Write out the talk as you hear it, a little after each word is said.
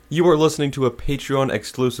You are listening to a Patreon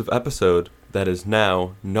exclusive episode that is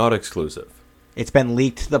now not exclusive. It's been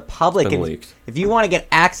leaked to the public. It's been leaked. If you want to get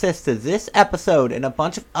access to this episode and a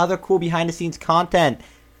bunch of other cool behind-the-scenes content,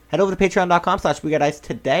 head over to patreon.com/WeGotIce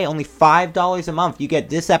today. Only $5 a month. You get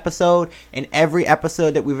this episode and every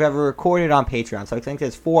episode that we've ever recorded on Patreon. So I think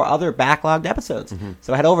there's 4 other backlogged episodes.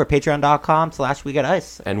 So head over to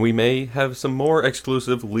patreon.com/WeGotIce. And we may have some more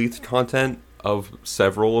exclusive leaked content of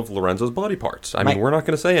several of Lorenzo's body parts. I mean, we're not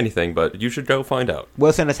going to say anything, but you should go find out.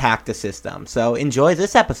 Wilson has hacked the system. So enjoy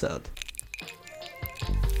this episode.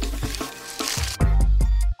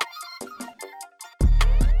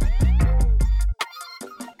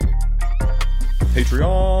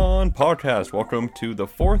 Patreon podcast. Welcome to the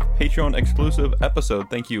 4th Patreon exclusive episode.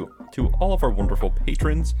 Thank you to all of our wonderful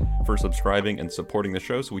patrons for subscribing and supporting the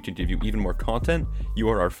show so we can give you even more content. You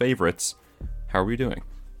are our favorites. How are we doing?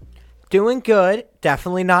 Doing good.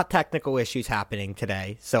 Definitely not technical issues happening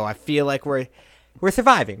today. So I feel like we're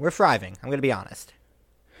surviving. We're thriving. I'm going to be honest.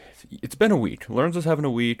 It's been a week. Lorenzo's having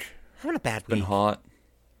a week. Having a bad week. Been hot.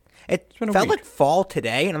 It felt like fall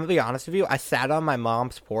today, and I'm going to be honest with you. I sat on my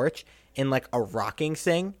mom's porch in like a rocking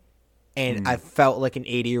thing, and I felt like an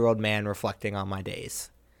 80-year-old man reflecting on my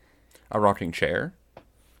days. A rocking chair?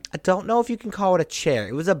 I don't know if you can call it a chair.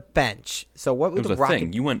 It was a bench. So what was the rocking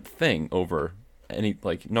thing? You went thing over any,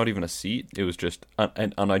 like, not even a seat. It was just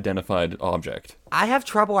an unidentified object. I have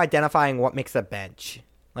trouble identifying what makes a bench.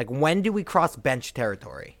 Like, when do we cross bench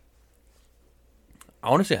territory?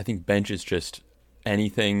 Honestly, I think bench is just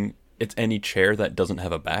anything. It's any chair that doesn't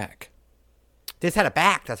have a back. This had a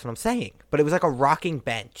back, that's what I'm saying. But it was like a rocking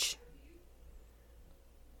bench.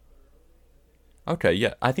 Okay,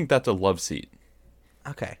 yeah. I think that's a love seat.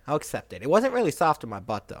 Okay, I'll accept it. It wasn't really soft on my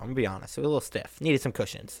butt, though. I'm going to be honest. It was a little stiff. Needed some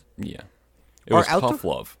cushions. Yeah. It was tough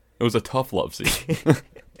love. It was a tough love seat.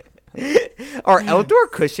 Are outdoor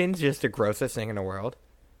cushions just the grossest thing in the world?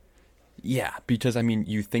 Yeah, because, I mean,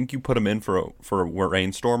 you think you put them in for a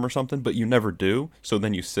rainstorm or something, but you never do. So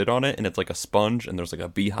then you sit on it, and it's like a sponge, and there's like a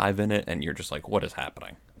beehive in it, and you're just like, what is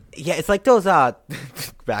happening? Yeah, it's like those,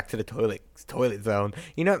 back to the toilet zone.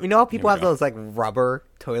 You know how people have those, like, rubber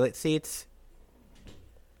toilet seats?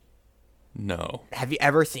 No. Have you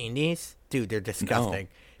ever seen these? Dude, they're disgusting. No.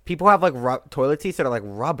 People have, like, toilet seats that are, like,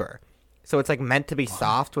 rubber. So it's, like, meant to be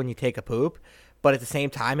soft when you take a poop, but at the same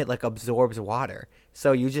time, it, like, absorbs water.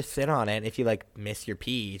 So you just sit on it, and if you, like, miss your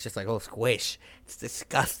pee, it's just like, oh, squish. It's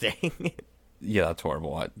disgusting. Yeah, that's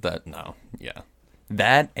horrible. No. Yeah.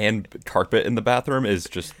 That and carpet in the bathroom is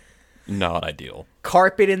just not ideal.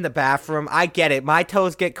 Carpet in the bathroom, I get it. My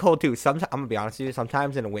toes get cold, too. I'm going to be honest with you.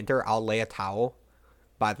 Sometimes in the winter, I'll lay a towel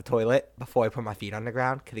by the toilet before I put my feet on the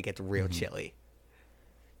ground because it gets real chilly.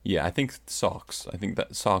 Yeah, I think socks. I think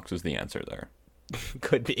that socks is the answer there.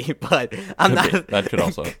 Could be, but I'm not. That could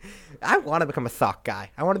also. I want to become a sock guy.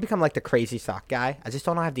 I want to become like the crazy sock guy. I just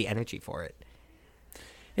don't have the energy for it.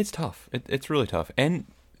 It's tough. It's really tough. And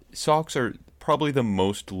socks are probably the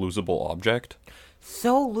most losable object.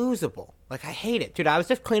 So losable. Like, I hate it. Dude, I was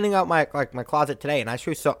just cleaning out my closet today, and I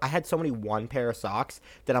had so many one pair of socks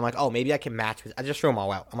that I'm like, oh, maybe I can match with. I just threw them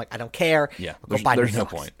all out. I'm like, I don't care. Yeah, there's no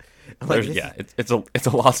point. It's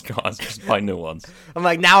a lost cause. Just buy new ones. I'm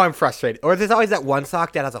like, now I'm frustrated. Or there's always that one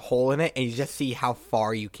sock that has a hole in it, and you just see how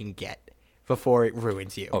far you can get before it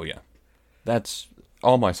ruins you. Oh, yeah. That's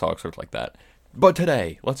all my socks look like that. But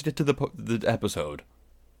today, let's get to the episode.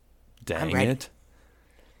 Dang it.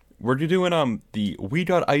 We're doing the We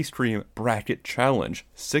Got Ice Cream Bracket Challenge.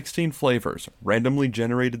 16 flavors, randomly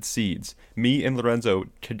generated seeds. Me and Lorenzo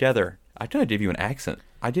together. I kind of gave you an accent.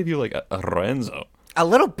 I gave you like a Lorenzo. A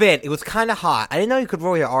little bit. It was kind of hot. I didn't know you could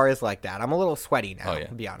roll your R's like that. I'm a little sweaty now,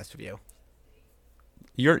 to be honest with you.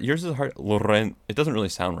 Yours is hard. It doesn't really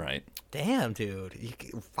sound right. Damn, dude.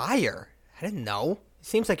 Fire. I didn't know. It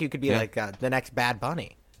seems like you could be like the next Bad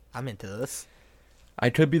Bunny. I'm into this.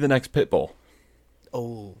 I could be the next Pitbull.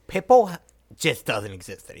 Oh, Pitbull just doesn't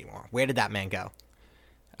exist anymore. Where did that man go?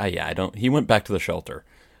 I don't. He went back to the shelter.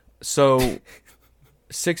 So,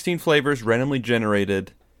 16 flavors randomly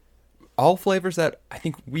generated. All flavors that I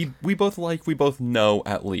think we both like, we both know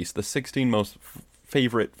at least. The 16 most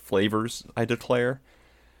favorite flavors, I declare.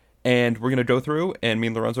 And we're going to go through, and me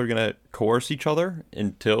and Lorenzo are going to coerce each other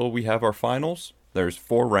until we have our finals. There's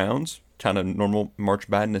 4 rounds, kind of normal March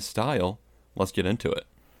Madness style. Let's get into it.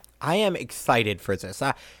 I am excited for this.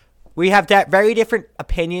 We have very different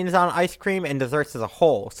opinions on ice cream and desserts as a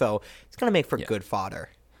whole, so it's going to make for good fodder.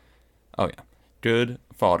 Oh, yeah. Good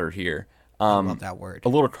fodder here. I love that word. A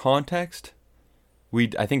little context.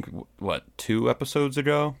 I think, 2 episodes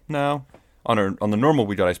ago now, on the normal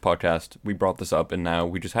We Got Ice podcast, we brought this up, and now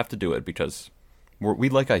we just have to do it because We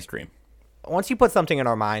like ice cream. Once you put something in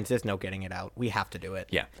our minds, there's no getting it out. We have to do it.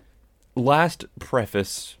 Yeah. Last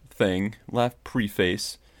preface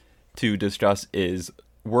to discuss is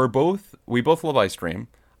we both love ice cream.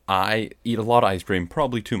 I eat a lot of ice cream,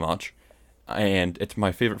 probably too much, and it's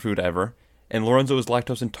my favorite food ever. And Lorenzo is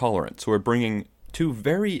lactose intolerant, so we're bringing two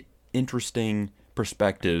very interesting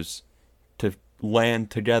perspectives to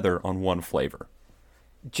land together on one flavor.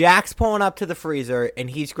 Jack's pulling up to the freezer, and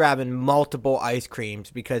he's grabbing multiple ice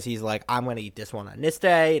creams because he's like, I'm going to eat this one on this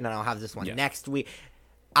day, and then I'll have this one next week.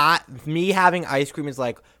 Me having ice cream is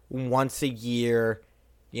like once a year.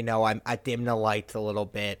 You know, I dim the lights a little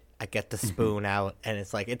bit. I get the spoon out, and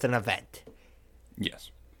it's like, it's an event.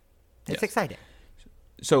 Yes. It's exciting.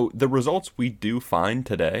 So the results we do find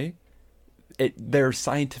today, they're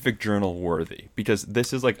scientific journal worthy because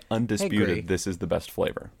this is like undisputed. This is the best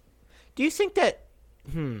flavor. Do you think that,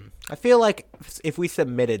 I feel like if we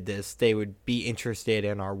submitted this, they would be interested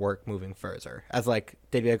in our work moving further. As like,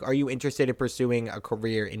 they'd be like, are you interested in pursuing a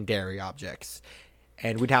career in dairy objects?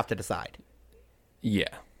 And we'd have to decide. Yeah.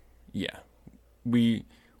 We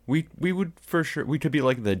would for sure. We could be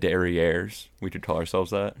like the Derriers. We could call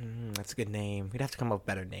ourselves that. That's a good name. We'd have to come up with a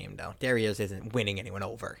better name, though. Derriers isn't winning anyone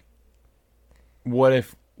over. What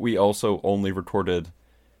if we also only recorded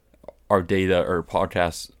our data or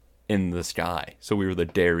podcasts in the sky? So we were the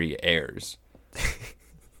Derriers.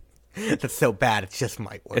 That's so bad. It just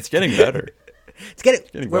might work. It's getting better. It's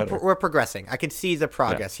getting better. We're progressing. I can see the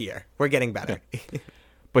progress here. We're getting better. Yeah.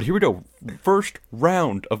 But here we go. First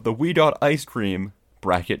round of the We Dot Ice Cream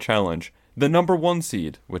Bracket Challenge. The number 1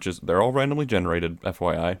 seed, which is, they're all randomly generated,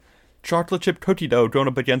 FYI. Chocolate chip cookie dough going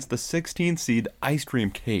up against the 16th seed ice cream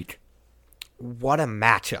cake. What a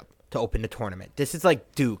matchup to open the tournament. This is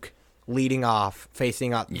like Duke leading off,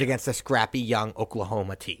 facing up against a scrappy young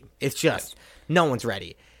Oklahoma team. It's just, no one's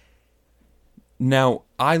ready. Now,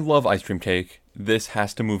 I love ice cream cake. This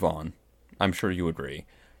has to move on. I'm sure you agree.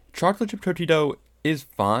 Chocolate chip cookie dough is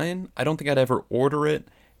fine. I don't think I'd ever order it.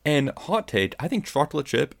 And hot take, I think chocolate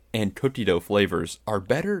chip and cookie dough flavors are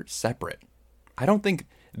better separate. I don't think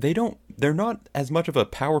they're not as much of a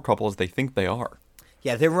power couple as they think they are.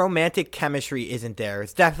 Yeah, their romantic chemistry isn't there.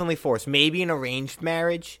 It's definitely forced. Maybe an arranged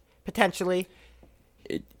marriage, potentially.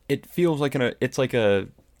 It feels like an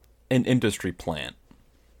industry plant.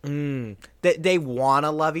 They want to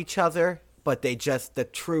love each other, but the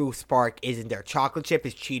true spark isn't there. Chocolate chip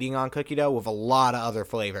is cheating on cookie dough with a lot of other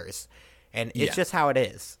flavors. And it's just how it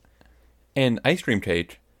is. And ice cream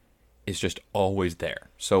cake is just always there.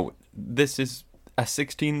 So this is a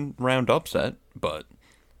 16-round upset, but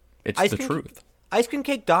it's the truth. Ice cream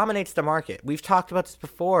cake dominates the market. We've talked about this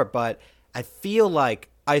before, but I feel like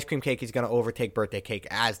ice cream cake is going to overtake birthday cake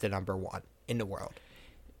as the number 1 in the world.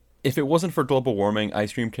 If it wasn't for global warming,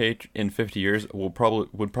 ice cream cake in 50 years would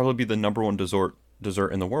probably be the number 1 dessert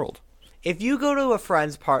in the world. If you go to a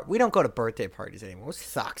friend's party, we don't go to birthday parties anymore. It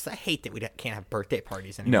sucks. I hate that we can't have birthday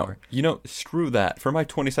parties anymore. No, screw that. For my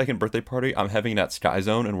 22nd birthday party, I'm having it at Sky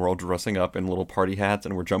Zone, and we're all dressing up in little party hats,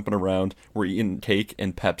 and we're jumping around. We're eating cake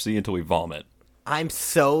and Pepsi until we vomit. I'm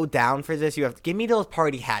so down for this. You have to give me those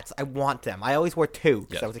party hats. I want them. I always wore 2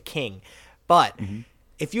 because I was a king. But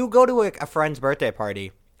if you go to a friend's birthday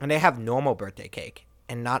party and they have normal birthday cake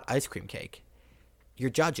and not ice cream cake, you're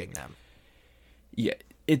judging them. Yeah,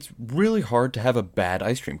 it's really hard to have a bad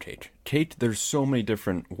ice cream cake. Cake, there's so many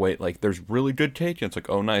different ways. Like, there's really good cake, and it's like,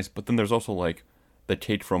 oh, nice. But then there's also, like, the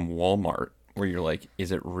cake from Walmart, where you're like,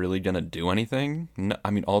 is it really going to do anything? No, I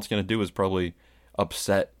mean, all it's going to do is probably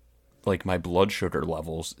upset, like, my blood sugar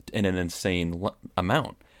levels in an insane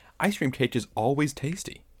amount. Ice cream cake is always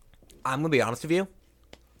tasty. I'm going to be honest with you.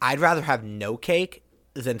 I'd rather have no cake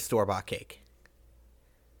than store-bought cake.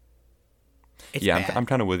 It's bad. I'm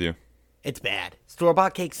kind of with you. It's bad.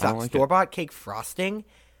 Store-bought cake sucks. Like Store-bought cake frosting,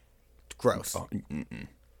 gross. Oh,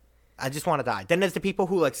 I just want to die. Then there's the people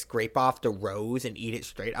who, like, scrape off the rose and eat it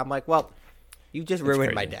straight. I'm like, well, you just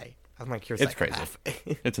ruined my day. I'm like, you're psychopath. It's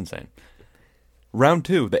crazy. It's insane. Round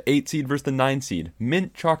 2, the 8 seed versus the 9 seed.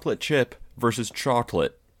 Mint chocolate chip versus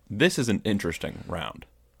chocolate. This is an interesting round.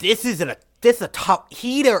 This is a top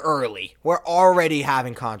heater early. We're already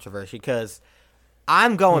having controversy because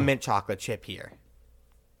I'm going mint chocolate chip here.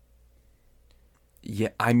 Yeah,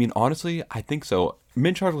 I mean, honestly, I think so.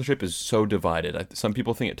 Mint chocolate chip is so divided. Some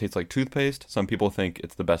people think it tastes like toothpaste. Some people think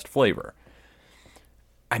it's the best flavor.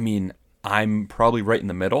 I mean, I'm probably right in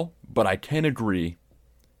the middle, but I can agree.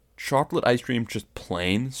 Chocolate ice cream, just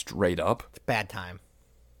plain, straight up. It's a bad time.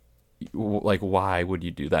 Like, why would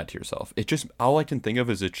you do that to yourself? It just, all I can think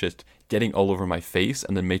of is it just getting all over my face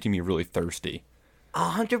and then making me really thirsty.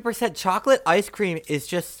 100% chocolate ice cream is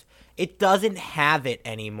just, It doesn't have it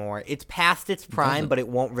anymore. It's past its prime, but it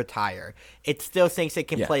won't retire. It still thinks it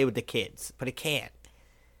can play with the kids, but it can't.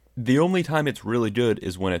 The only time it's really good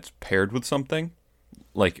is when it's paired with something,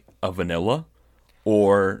 like a vanilla,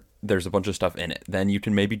 or there's a bunch of stuff in it. Then you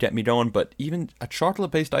can maybe get me going, but even a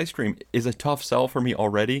chocolate-based ice cream is a tough sell for me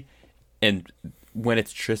already. And when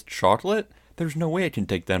it's just chocolate, there's no way I can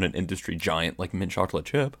take down an industry giant like mint chocolate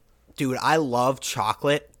chip. Dude, I love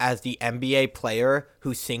chocolate as the NBA player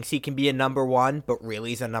who thinks he can be a number one, but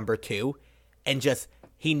really is a number two. And just,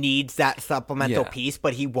 he needs that supplemental piece,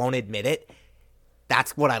 but he won't admit it.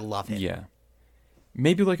 That's what I love in. Yeah.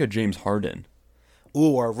 Maybe like a James Harden.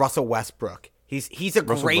 Ooh, or Russell Westbrook. He's a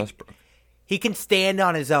Russell great... Westbrook. He can stand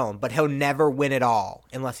on his own, but he'll never win it all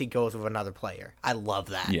unless he goes with another player. I love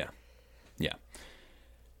that. Yeah. Yeah.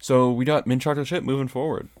 So we got mint chocolate chip moving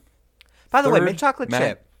forward. By the way, mint chocolate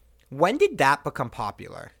chip, when did that become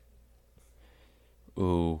popular?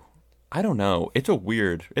 Ooh, I don't know. It's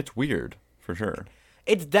weird for sure.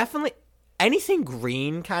 It's definitely... Anything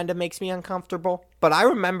green kind of makes me uncomfortable. But I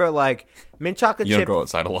remember, like, mint chocolate chip... You don't go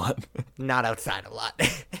outside a lot. Not outside a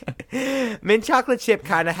lot. Mint chocolate chip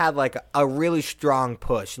kind of had, like, a really strong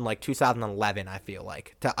push in, like, 2011, I feel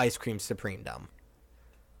like, to Ice Cream Supremedom.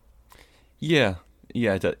 Yeah,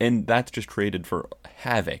 it does. And that's just created for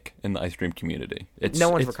havoc in the ice cream community. No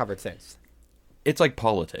one's recovered since. It's like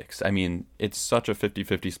politics. I mean, it's such a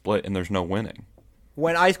 50-50 split, and there's no winning.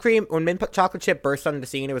 When mint chocolate chip burst on the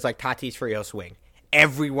scene, it was like Tatis Frio swing.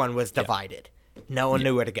 Everyone was divided. No one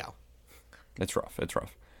knew where to go. It's rough.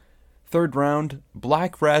 Third round,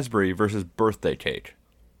 black raspberry versus birthday cake.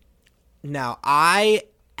 Now, I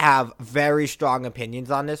have very strong opinions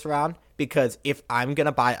on this round because if I'm going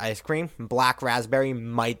to buy ice cream, black raspberry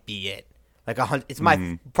might be it. Like it's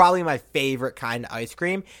probably my favorite kind of ice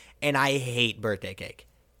cream, and I hate birthday cake.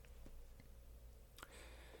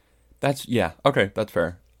 Okay, that's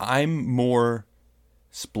fair. I'm more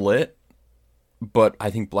split, but I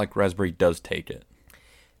think black raspberry does take it.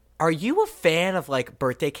 Are you a fan of, like,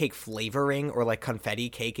 birthday cake flavoring or, like, confetti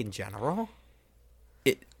cake in general?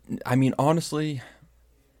 I mean, honestly,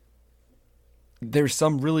 there's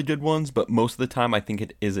some really good ones, but most of the time I think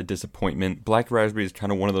it is a disappointment. Black raspberry is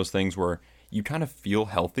kind of one of those things where you kind of feel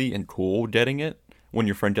healthy and cool getting it when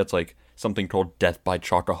your friend gets, like, something called Death by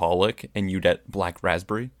Chocoholic and you get black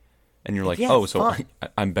raspberry. And you're like, so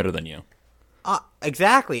I'm better than you.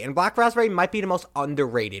 Exactly. And black raspberry might be the most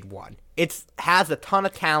underrated one. It has a ton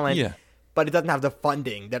of talent, but it doesn't have the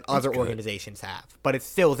funding that other organizations have. But it's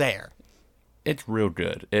still there. It's real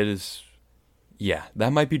good. It is,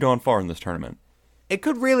 that might be going far in this tournament. It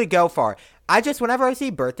could really go far. Whenever I see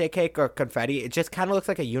birthday cake or confetti, it just kind of looks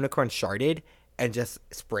like a unicorn sharded and just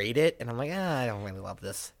sprayed it. And I'm like, I don't really love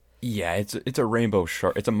this. Yeah, it's a rainbow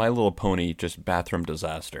shark. It's a My Little Pony, just bathroom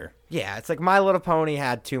disaster. Yeah, it's like My Little Pony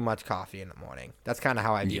had too much coffee in the morning. That's kind of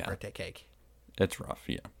how I view birthday cake. It's rough,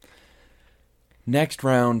 yeah. Next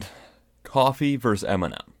round, coffee versus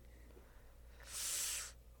M&M.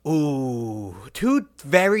 Ooh, two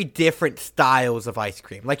very different styles of ice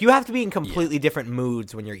cream. Like, you have to be in completely different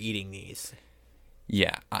moods when you're eating these.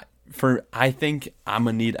 Yeah, I think I'm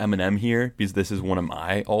gonna need M&M here because this is one of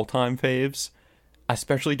my all-time faves.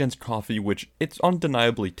 Especially against coffee, which it's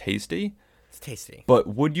undeniably tasty. It's tasty. But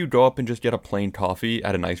would you go up and just get a plain coffee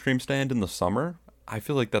at an ice cream stand in the summer? I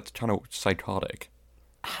feel like that's kind of psychotic.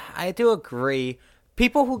 I do agree.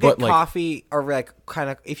 People who get coffee are like kind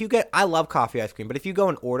of, I love coffee ice cream, but if you go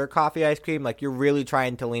and order coffee ice cream, like you're really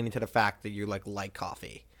trying to lean into the fact that you like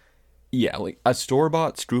coffee. Yeah, like a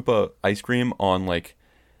store-bought scoop of ice cream on like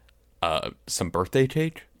some birthday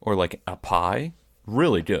cake or like a pie,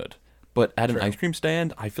 really good. But at an ice cream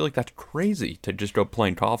stand, I feel like that's crazy to just go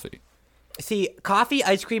plain coffee. See, coffee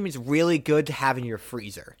ice cream is really good to have in your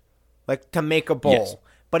freezer, like to make a bowl. Yes.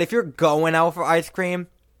 But if you're going out for ice cream,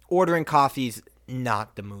 ordering coffee's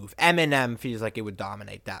not the move. M&M feels like it would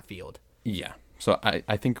dominate that field. Yeah, so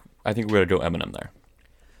I think we're gonna go M&M there.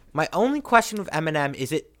 My only question with M&M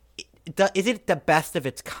is it the best of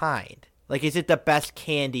its kind? Like, is it the best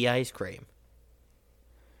candy ice cream?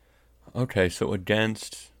 Okay, so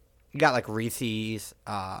against. You got, like, Reese's.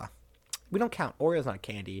 We don't count. Oreo's not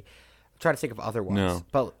candy. I'm trying to think of other ones. No.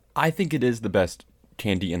 But I think it is the best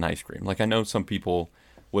candy and ice cream. Like, I know some people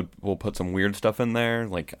will put some weird stuff in there,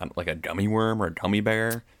 like a gummy worm or a gummy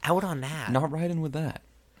bear. Out on that. Not riding with that.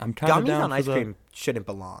 I'm kind of down on ice cream shouldn't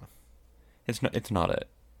belong. It's not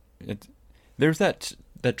it. There's that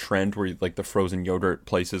trend where, like, the frozen yogurt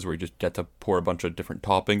places where you just get to pour a bunch of different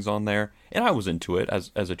toppings on there. And I was into it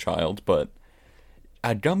as a child, but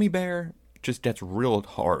a gummy bear just gets real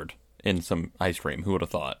hard in some ice cream. Who would have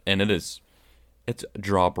thought? And It's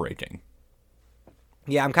jaw breaking.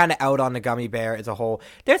 Yeah, I'm kind of out on the gummy bear as a whole.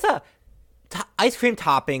 Ice cream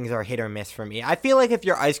toppings are hit or miss for me. I feel like if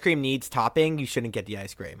your ice cream needs topping, you shouldn't get the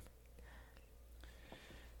ice cream.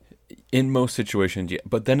 In most situations, yeah.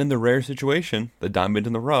 But then in the rare situation, the diamond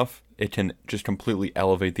in the rough, it can just completely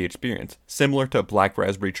elevate the experience. Similar to black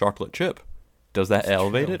raspberry chocolate chip. Does that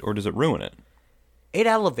elevate it or does it ruin it? It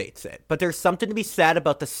elevates it, but there's something to be said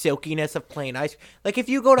about the silkiness of plain ice. Like if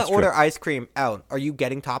you go to order ice cream out, are you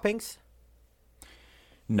getting toppings?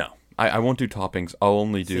 No, I won't do toppings. I'll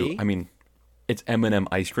only do. See? I mean, it's M&M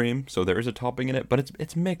ice cream, so there is a topping in it, but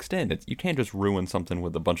it's mixed in. You can't just ruin something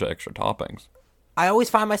with a bunch of extra toppings. I always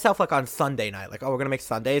find myself like on Sunday night, like, oh, we're going to make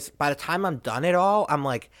sundaes. By the time I'm done it all, I'm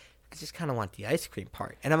like, I just kind of want the ice cream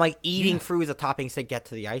part. And I'm like eating through the toppings to get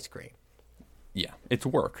to the ice cream. Yeah, it's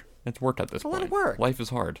work. It's work at this point. It's a lot of work. Life is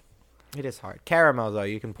hard. It is hard. Caramel, though,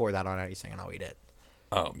 you can pour that on anything and I'll eat it.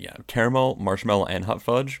 Oh, yeah. Caramel, marshmallow, and hot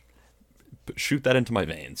fudge. Shoot that into my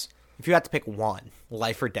veins. If you had to pick one,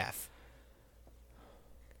 life or death.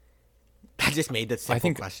 I just made that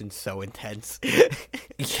simple question so intense.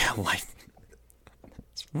 Yeah, life.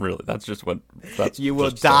 That's just what. You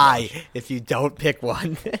will die if you don't pick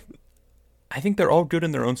one. I think they're all good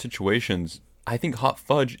in their own situations. I think hot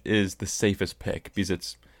fudge is the safest pick because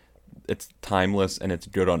it's timeless and it's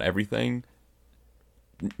good on everything.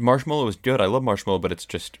 Marshmallow is good. I love marshmallow, but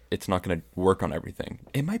it's not going to work on everything.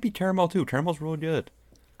 It might be caramel too. Caramel's really good.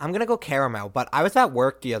 I'm going to go caramel, but I was at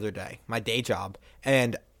work the other day, my day job,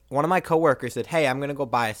 and one of my coworkers said, hey, I'm going to go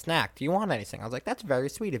buy a snack. Do you want anything? I was like, that's very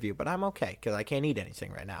sweet of you, but I'm okay because I can't eat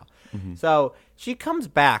anything right now. Mm-hmm. So she comes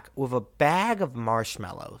back with a bag of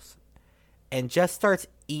marshmallows and just starts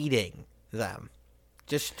eating them.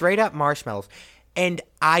 Just straight up marshmallows. And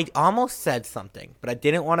I almost said something, but I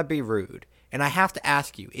didn't want to be rude. And I have to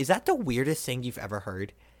ask you, is that the weirdest thing you've ever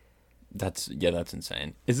heard? That's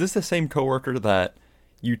insane. Is this the same coworker that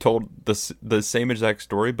you told the same exact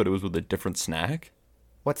story, but it was with a different snack?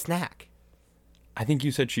 What snack? I think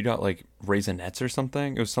you said she got like Raisinets or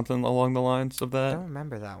something. It was something along the lines of that. I don't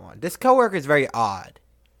remember that one. This coworker is very odd.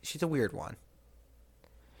 She's a weird one.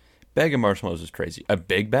 Bag of marshmallows is crazy. A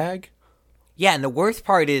big bag? Yeah, and the worst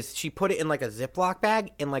part is she put it in like a Ziploc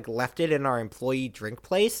bag and like left it in our employee drink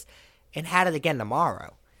place and had it again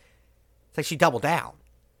tomorrow. It's like she doubled down.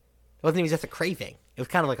 It wasn't even just a craving. It was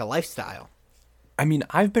kind of like a lifestyle. I mean,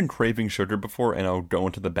 I've been craving sugar before and I'll go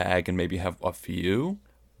into the bag and maybe have a few,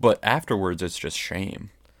 but afterwards it's just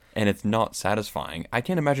shame. And it's not satisfying. I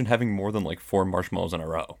can't imagine having more than like 4 marshmallows in a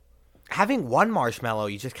row. Having one marshmallow,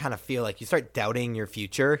 you just kind of feel like you start doubting your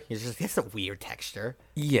future. It's a weird texture.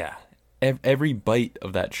 Yeah. Every bite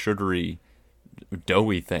of that sugary,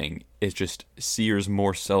 doughy thing is just sears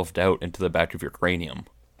more self-doubt into the back of your cranium.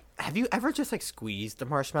 Have you ever just like squeezed a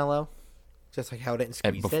marshmallow? Just like held it and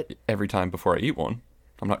squeezed it? Every time before I eat one.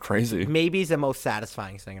 I'm not crazy. Maybe it's the most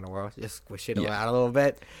satisfying thing in the world. Just squish it out a little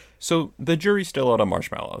bit. So the jury's still out on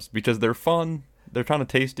marshmallows because they're fun. They're kind of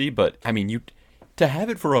tasty, but I mean, to have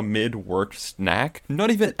it for a mid-work snack,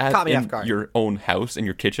 not even in your own house, in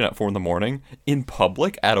your kitchen at 4 a.m, in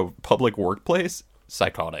public, at a public workplace,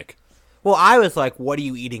 psychotic. Well, I was like, what are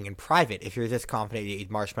you eating in private if you're this confident you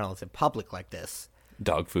eat marshmallows in public like this?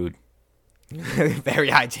 Dog food. Very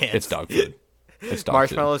high chance. It's dog food. It's dog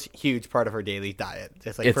marshmallows, food. Huge part of her daily diet.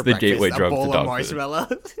 Just like it's for the breakfast, gateway drug a bowl to dog of marshmallows.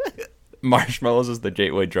 Food. Marshmallows is the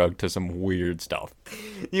gateway drug to some weird stuff.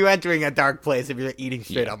 You entering a dark place if you're eating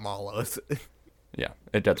straight up mallows. Yeah,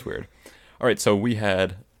 that's weird. All right, so we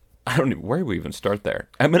had, I don't know, where do we even start there?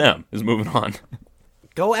 M&M is moving on.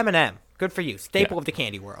 Go M&M. Good for you. Staple of the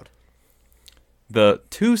candy world. The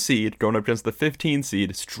 2 seed going up against the 15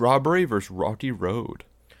 seed, Strawberry versus Rocky Road.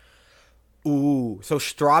 Ooh, so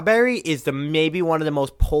strawberry is maybe one of the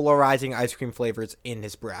most polarizing ice cream flavors in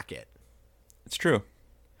this bracket. It's true.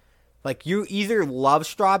 Like, you either love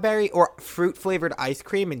strawberry or fruit-flavored ice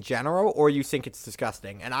cream in general, or you think it's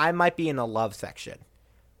disgusting. And I might be in the love section.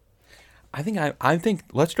 I think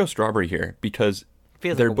let's go strawberry here, because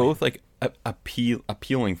they're both, like,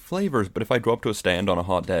 appealing flavors, but if I go up to a stand on a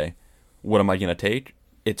hot day, what am I going to take?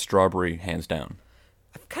 It's strawberry, hands down.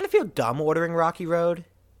 I kind of feel dumb ordering Rocky Road.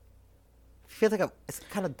 I feel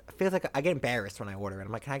like I get embarrassed when I order it.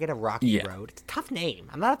 I'm like, can I get a Rocky Road? It's a tough name.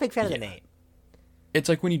 I'm not a big fan of the name. It's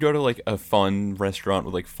like when you go to like a fun restaurant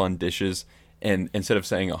with like fun dishes, and instead of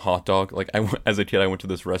saying a hot dog, like as a kid I went to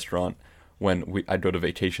this restaurant when I'd go to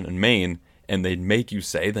vacation in Maine, and they'd make you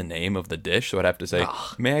say the name of the dish, so I'd have to say,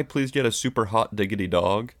 "May I please get a super hot diggity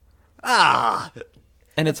dog?"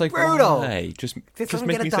 And it's like, brutal. Why? Just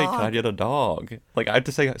make me say, "Can I get a dog?" Like I have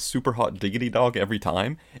to say a super hot diggity dog every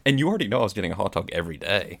time, and you already know I was getting a hot dog every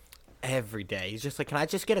day. every day. He's just like, can I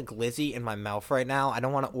just get a glizzy in my mouth right now? I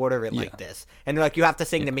don't want to order it Yeah. like this. And they're like, you have to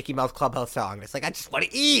sing the Mickey Mouse Clubhouse song. It's like, I just want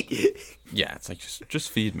to eat. Yeah, it's like just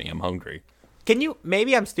feed me. I'm hungry. Can you,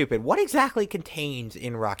 maybe I'm stupid. What exactly contains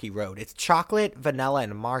in Rocky Road? It's chocolate, vanilla,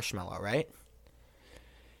 and marshmallow, right?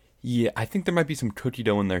 Yeah, I think there might be some cookie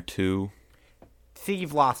dough in there too. See,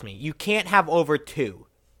 you've lost me. You can't have over two.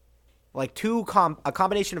 Like a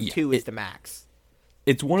combination of two is the max.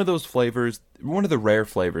 It's one of those flavors, one of the rare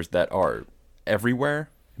flavors that are everywhere.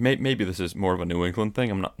 Maybe this is more of a New England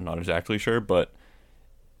thing. I'm not exactly sure, but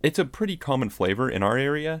it's a pretty common flavor in our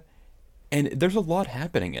area, and there's a lot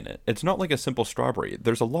happening in it. It's not like a simple strawberry.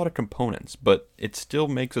 There's a lot of components, but it still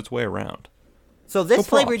makes its way around. So this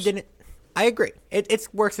flavor props. didn't. I agree. It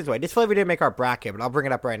works its way. This flavor didn't make our bracket, but I'll bring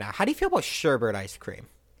it up right now. How do you feel about sherbet ice cream?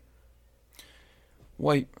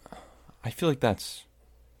 Wait, I feel like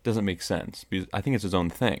doesn't make sense because I think it's its own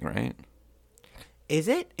thing, right? Is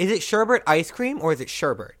it? Is it sherbet ice cream or is it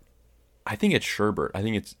sherbet? I think it's sherbet. I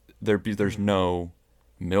think it's there because there's no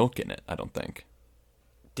milk in it. I don't think.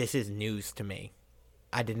 This is news to me.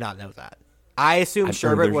 I did not know that. I assumed I've heard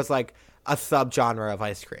sherbet there's- was like a subgenre of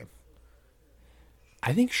ice cream.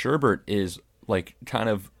 I think sherbet is like kind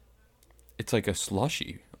of, it's like a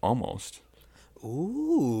slushy almost.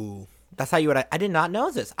 Ooh. That's how you would. I did not know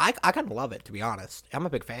this. I kind of love it, to be honest. I'm a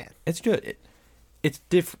big fan. It's good. It's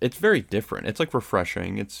very different. It's like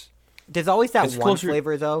refreshing. There's always that It's one closer-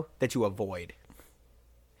 flavor, though, that you avoid.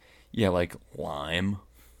 Yeah, like lime.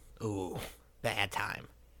 Ooh. Bad time.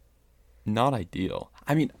 Not ideal.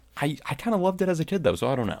 I mean, I kind of loved it as a kid though, so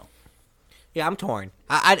I don't know. Yeah, I'm torn.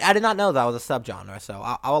 I did not know that was a subgenre, so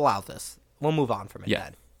I'll allow this. We'll move on from it Yeah.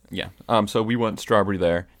 then. Yeah. So we went strawberry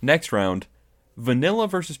there. Next round, vanilla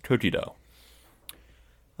versus cookie dough.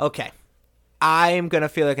 Okay. I'm going to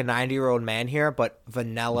feel like a 90-year-old man here, but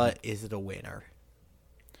vanilla is the winner.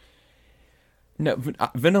 No,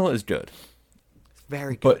 vanilla is good. It's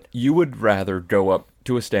very good. But you would rather go up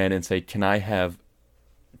to a stand and say, "Can I have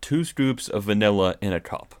 2 scoops of vanilla in a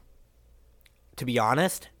cup?" To be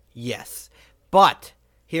honest, yes. But,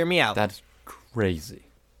 hear me out. That's crazy.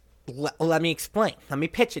 Let me explain. Let me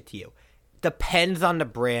pitch it to you. Depends on the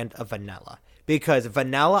brand of vanilla. Because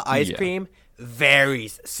vanilla ice Yeah. cream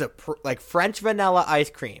varies. Like French vanilla ice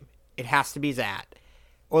cream, it has to be that.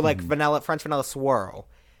 Or like French vanilla swirl.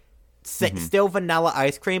 Still vanilla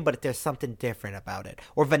ice cream, but there's something different about it.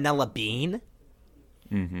 Or vanilla bean.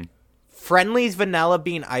 Friendly's vanilla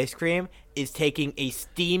bean ice cream is taking a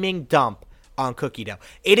steaming dump on cookie dough.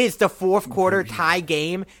 It is the fourth quarter tie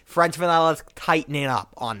game. French Vanilla's tightening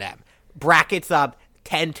up on them. Brackets up,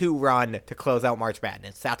 10-2 run to close out March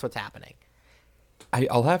Madness. That's what's happening.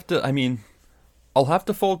 I'll have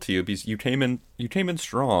to fold to you because you came in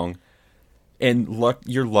strong, and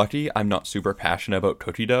you're lucky I'm not super passionate about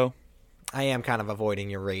cookie dough. I am kind of avoiding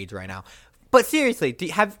your rage right now. But seriously,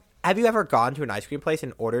 have you ever gone to an ice cream place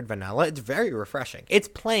and ordered vanilla? It's very refreshing. It's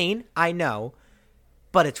plain, I know,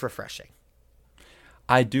 but it's refreshing.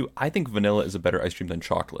 I think vanilla is a better ice cream than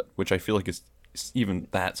chocolate, which I feel like is even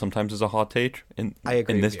that sometimes is a hot take I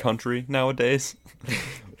agree in with this you. country nowadays.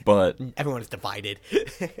 But Everyone is divided.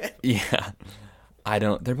 yeah,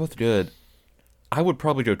 they're both good. I would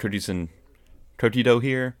probably go cookie dough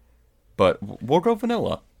here, but we'll go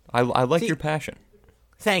vanilla. I like See, your passion.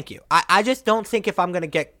 Thank you. I just don't think if I'm going to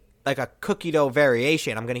get like a cookie dough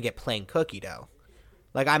variation, I'm going to get plain cookie dough.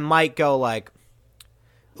 Like I might go like,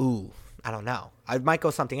 ooh, I don't know. I might go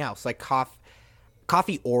something else. Like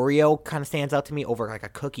coffee Oreo kind of stands out to me over like a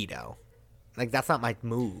cookie dough. Like that's not my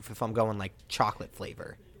move if I'm going like chocolate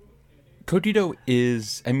flavor. Cookie dough it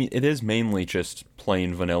is mainly just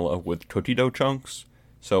plain vanilla with cookie dough chunks.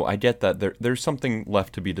 So I get that there's something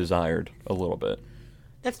left to be desired a little bit.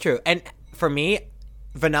 That's true. And for me,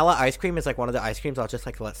 vanilla ice cream is like one of the ice creams I'll just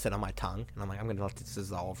like let sit on my tongue. And I'm like, I'm going to let this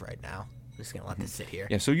dissolve right now. I'm just going to let this sit here.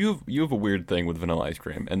 Yeah, so you have a weird thing with vanilla ice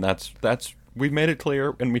cream, and that's we've made it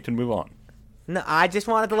clear, and we can move on. No, I just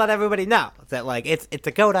wanted to let everybody know that like it's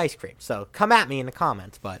a goat ice cream. So come at me in the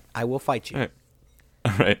comments, but I will fight you.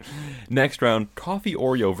 All right. Next round, coffee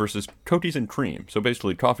Oreo versus cookies and cream. So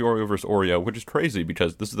basically, coffee Oreo versus Oreo, which is crazy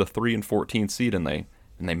because this is the 3 and 14 seed, and they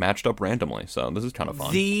matched up randomly. So this is kind of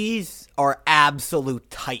fun. These are absolute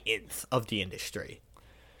titans of the industry.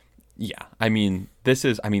 Yeah, I mean this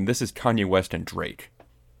is Kanye West and Drake.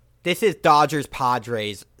 This is Dodgers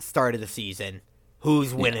Padres start of the season.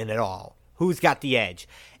 Who's winning it all? Who's got the edge?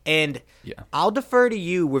 And Yeah. I'll defer to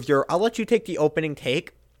you with I'll let you take the opening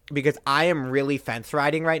take because I am really fence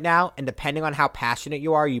riding right now, and depending on how passionate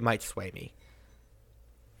you are, you might sway me.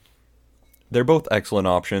 They're both excellent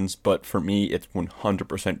options, but for me, it's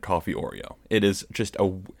 100% coffee Oreo. It is just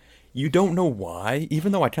You don't know why,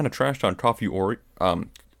 even though I kind of trashed on coffee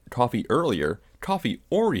earlier. Coffee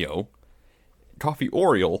Oreo,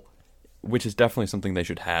 which is definitely something they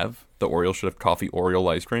should have. The Orioles should have coffee Oreo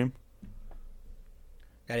ice cream.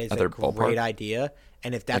 That is At a their great ballpark? idea.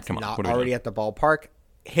 And if that's come on, not what are we already doing? at the ballpark,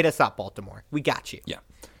 hit us up, Baltimore. We got you. Yeah.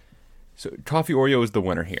 So coffee Oreo is the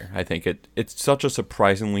winner here. I think it's such a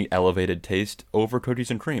surprisingly elevated taste over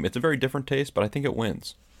cookies and cream. It's a very different taste, but I think it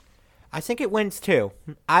wins. I think it wins too.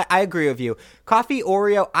 I agree with you. Coffee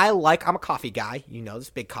Oreo, I'm a coffee guy. You know, this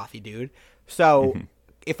big coffee dude. So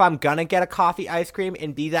if I'm going to get a coffee ice cream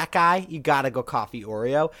and be that guy, you got to go coffee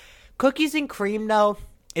Oreo. Cookies and cream, though,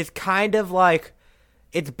 is kind of like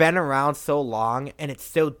it's been around so long and it's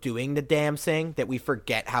still doing the damn thing that we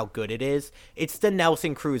forget how good it is. It's the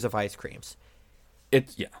Nelson Cruz of ice creams.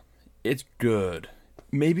 It's good.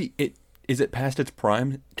 Maybe is it past its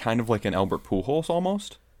prime, kind of like an Albert Pujols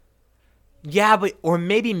almost? Yeah, but or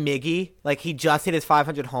maybe Miggy, like he just hit his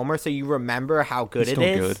 500 homer, so you remember how good He's it still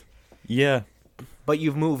is. good. Yeah, But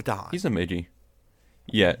you've moved on. he's a midgie.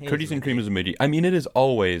 Yeah, He is cookies a and cream is a midgie. I mean, it is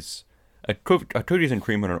always a cookies and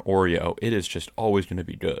cream and an Oreo. It is just always going to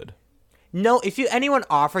be good. No, if anyone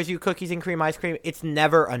offers you cookies and cream ice cream, it's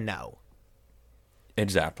never a no.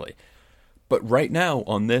 Exactly. But right now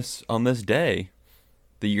on this day,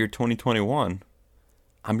 the year 2021,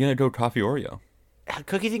 I'm going to go coffee Oreo.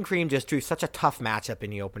 Cookies and cream just drew such a tough matchup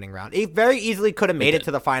in the opening round. It very easily could have made it did.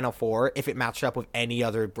 to the final four if it matched up with any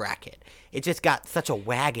other bracket. It just got such a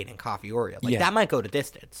wagon in coffee Oreo. Like Yeah. that might go to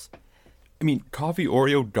distance. I mean, coffee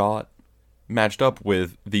Oreo got matched up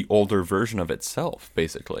with the older version of itself,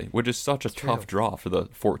 basically, which is such a tough draw for the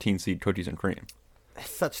 14 seed cookies and cream.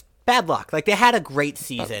 Such bad luck. Like they had a great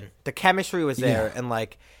season. The chemistry was there, and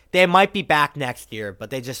like they might be back next year,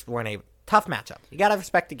 but they just weren't a tough matchup. You gotta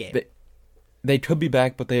respect the game. They could be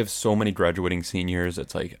back, but they have so many graduating seniors.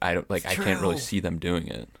 It's like I can't really true. see them doing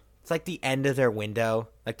it. It's like the end of their window.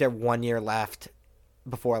 Like they're 1 year left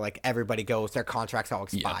before like everybody goes. Their contracts all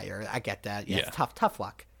expire. I get that. Yeah, Yeah. it's tough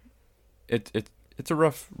luck. It's a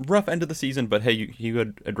rough end of the season, but hey, you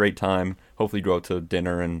had a great time. Hopefully, you go out to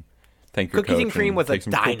dinner and thank your Cookies coach and cream was a take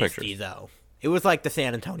some cool dynasty, pictures. though. It was like the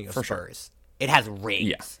San Antonio Spurs. sure. It has rings.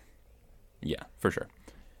 Yeah. Yeah, for sure.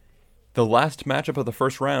 The last matchup of the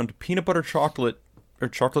first round, peanut butter chocolate, or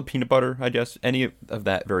chocolate peanut butter, I guess, any of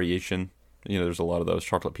that variation. You know, there's a lot of those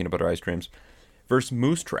chocolate peanut butter ice creams. Versus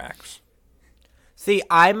Moose Tracks. See,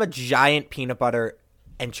 I'm a giant peanut butter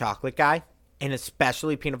and chocolate guy, and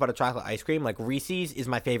especially peanut butter chocolate ice cream. Like Reese's is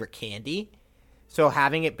my favorite candy. So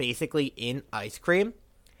having it basically in ice cream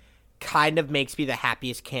kind of makes me the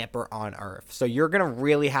happiest camper on earth. So you're going to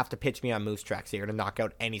really have to pitch me on Moose Tracks here to knock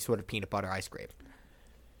out any sort of peanut butter ice cream.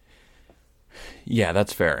 Yeah,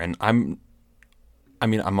 that's fair. And I'm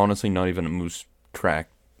honestly not even a Moose Track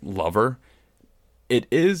lover.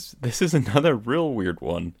 This is another real weird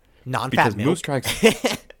one. Non-fat Because milk.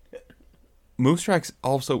 Moose Tracks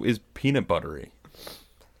also is peanut buttery.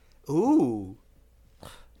 Ooh.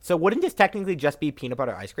 So wouldn't this technically just be peanut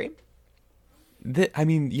butter ice cream?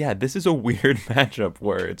 This is a weird matchup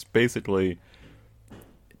where it's basically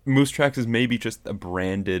Moose Tracks is maybe just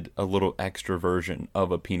a little extra version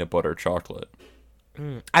of a peanut butter chocolate.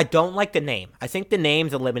 I don't like the name. I think the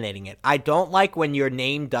name's eliminating it. I don't like when your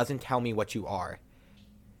name doesn't tell me what you are.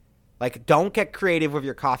 Like, don't get creative with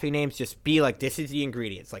your coffee names. Just be like, this is the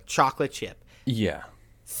ingredients. Like, chocolate chip. Yeah,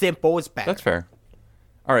 Simple is better. that's fair.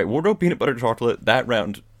 All right, we'll go peanut butter chocolate. That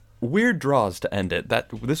round, weird draws to end it.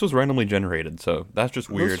 This was randomly generated, so that's just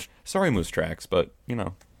weird. Sorry, Moose Tracks, but,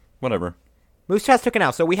 whatever. Moose Tracks took it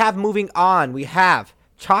out. So we have moving on. We have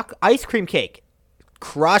ice cream cake.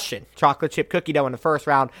 Crushing chocolate chip cookie dough in the first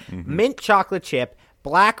round. Mint chocolate chip.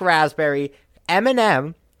 Black raspberry.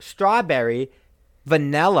 M&M. Strawberry.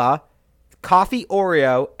 Vanilla. Coffee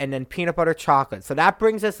Oreo. And then peanut butter chocolate. So that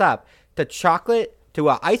brings us up to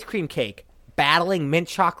ice cream cake battling mint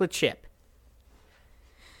chocolate chip.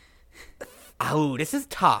 Oh, this is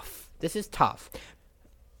tough.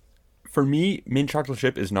 For me, mint chocolate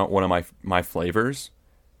chip is not one of my flavors.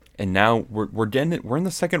 And now we're getting it. We're in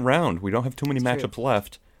the second round. We don't have too many matchups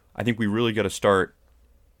left. I think we really got to start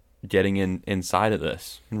getting inside of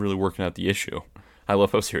this and really working out the issue. I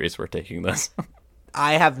love how serious we're taking this.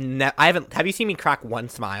 I haven't. Have you seen me crack one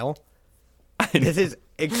smile? This is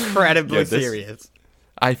incredibly serious.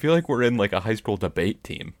 I feel like we're in like a high school debate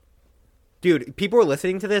team. Dude, people who are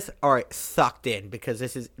listening to this are sucked in because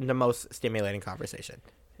this is the most stimulating conversation.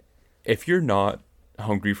 If you're not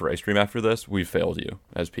hungry for ice cream after this, we've failed you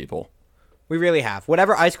as people. We really have.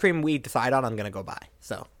 Whatever ice cream we decide on, I'm going to go buy.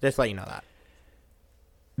 So, just let you know that.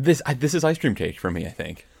 This is ice cream cake for me, I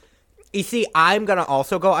think. You see, I'm going to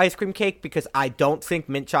also go ice cream cake because I don't think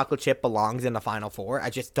mint chocolate chip belongs in the Final Four. I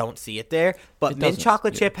just don't see it there. But mint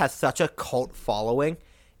chocolate chip has such a cult following.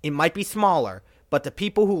 It might be smaller, but the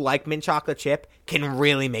people who like mint chocolate chip can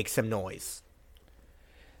really make some noise.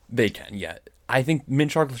 They can, yeah. I think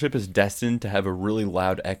mint chocolate chip is destined to have a really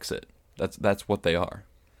loud exit. That's what they are.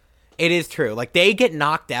 It is true. Like, they get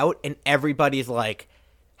knocked out, and everybody's like,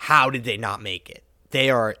 how did they not make it?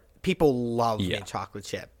 People love mint chocolate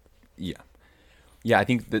chip. Yeah. Yeah, I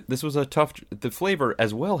think that this was a tough... The flavor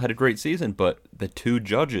as well had a great season, but the two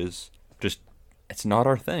judges just... It's not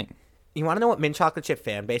our thing. You want to know what mint chocolate chip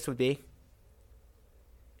fan base would be?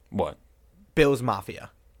 What? Bills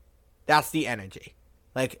Mafia. That's the energy.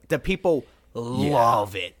 Like, the people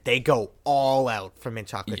love it. They go all out for mint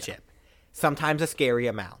chocolate chip. Sometimes a scary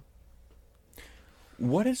amount.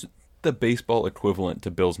 What is the baseball equivalent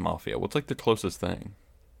to Bills Mafia? What's like the closest thing?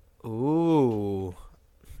 Ooh.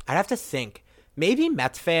 I'd have to think. Maybe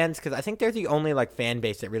Mets fans, because I think they're the only like fan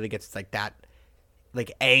base that really gets like that,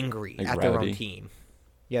 like angry like at rowdy. their own team.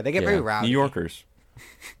 Yeah, they get very rowdy. New Yorkers.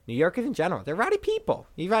 New Yorkers in general, they're rowdy people.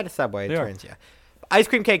 You ride a subway, it turns you. Ice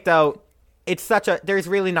cream cake, though, there's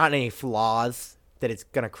really not any flaws that it's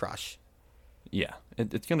gonna crush. Yeah,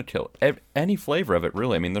 it's gonna kill any flavor of it.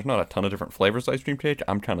 Really, I mean, there's not a ton of different flavors of ice cream cake.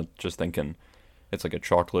 I'm kind of just thinking it's like a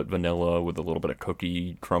chocolate vanilla with a little bit of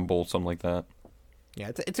cookie crumble, something like that.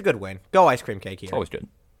 Yeah, it's a good win. Go ice cream cake here. It's always good.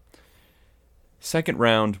 Second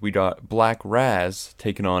round, we got Black Raz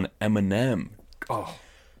taking on M&M. Oh,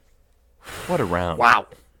 what a round. Wow.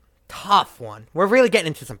 Tough one. We're really getting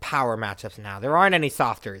into some power matchups now. There aren't any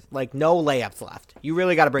softers. Like, no layups left. You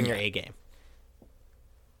really got to bring your A game.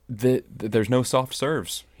 There's no soft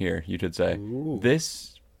serves here, you could say. Ooh.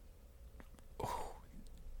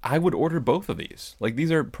 I would order both of these. Like,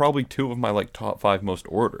 these are probably two of my, like, top 5 most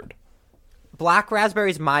ordered. Black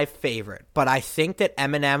Raspberry is my favorite, but I think that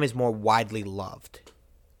M&M is more widely loved.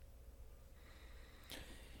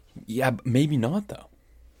 Yeah, maybe not, though.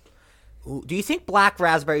 Ooh, do you think Black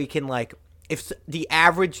Raspberry can, like, if the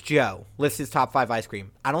average Joe lists his top 5 ice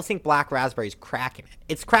cream, I don't think Black Raspberry is cracking it.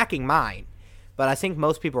 It's cracking mine, but I think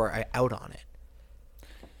most people are out on it.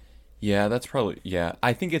 Yeah, that's probably... Yeah,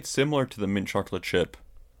 I think it's similar to the mint chocolate chip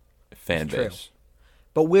fan base. True.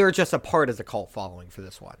 But we're just a part of the cult following for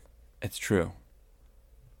this one. It's true.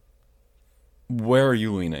 Where are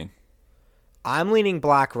you leaning? I'm leaning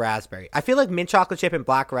Black Raspberry. I feel like mint chocolate chip and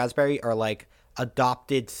Black Raspberry are like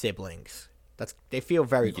adopted siblings. They feel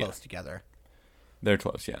very close together. They're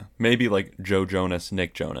close, yeah. Maybe like Joe Jonas,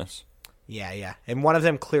 Nick Jonas. Yeah. And one of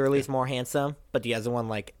them clearly is more handsome, but the other one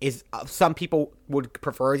like is some people would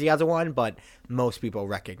prefer the other one, but most people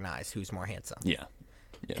recognize who's more handsome. Yeah.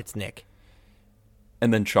 It's Nick.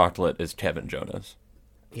 And then chocolate is Kevin Jonas.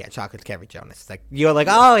 Yeah, chocolate's Kevin Jonas. Like you're like,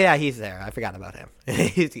 oh yeah, he's there. I forgot about him.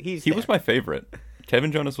 He was my favorite.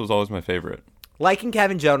 Kevin Jonas was always my favorite. Liking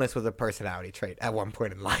Kevin Jonas was a personality trait at one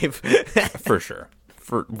point in life. For sure.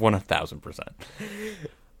 For 1,000%.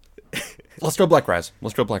 Let's go Black Raz.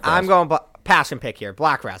 I'm going passion pick here,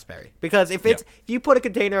 Black Raspberry. Because if you put a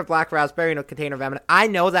container of Black Raspberry and a container of M&M, I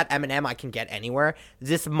know that M&M I can get anywhere.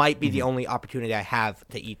 This might be the only opportunity I have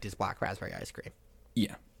to eat this Black Raspberry ice cream.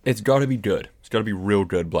 Yeah. It's got to be good. It's got to be real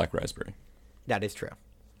good Black Raspberry. That is true.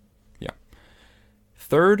 Yeah.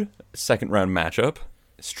 Second round matchup,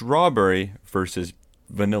 strawberry versus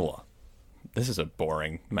vanilla. This is a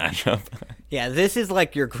boring matchup. Yeah, this is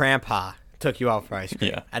like your grandpa took you out for ice cream.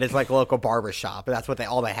 Yeah. At his like local barber shop. That's what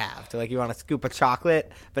all they have. They're like, you want a scoop of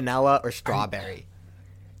chocolate, vanilla, or strawberry?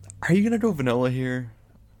 Are you going to go vanilla here?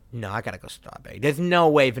 No, I gotta go strawberry. There's no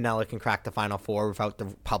way vanilla can crack the Final Four without the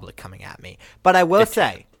public coming at me. But I will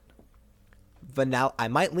say, vanilla. I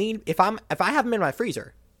might lean if I have them in my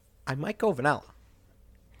freezer, I might go vanilla.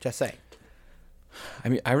 Just saying. I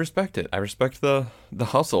mean, I respect it. I respect the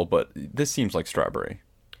hustle, but this seems like strawberry.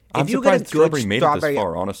 I'm surprised strawberry made it this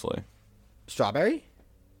far, honestly. Strawberry?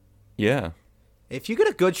 Yeah. If you get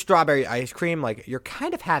a good strawberry ice cream, like you're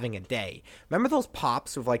kind of having a day. Remember those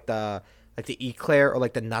pops with like the eclair or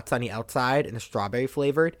like the nuts on the outside and the strawberry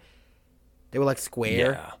flavored? They were like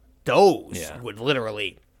square. Yeah. Those would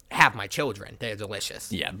literally have my children. They're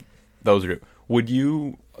delicious. Yeah, those are.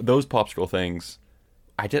 Those popsicle things?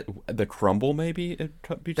 The crumble maybe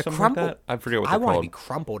it'd be something like that. I forget what they're called. I want to be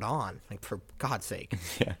crumbled on, like for God's sake.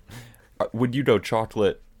 Yeah. Would you go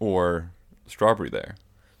chocolate or strawberry there?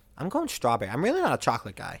 I'm going strawberry. I'm really not a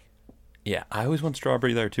chocolate guy. Yeah, I always want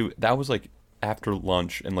strawberry there too. That was like after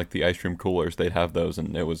lunch and like the ice cream coolers, they'd have those,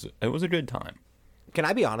 and it was a good time. Can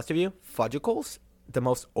I be honest with you? Fudgicles, the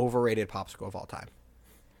most overrated popsicle of all time.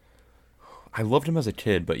 I loved them as a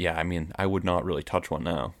kid, but yeah, I mean, I would not really touch one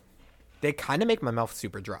now. They kind of make my mouth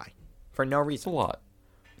super dry for no It's a reason. lot.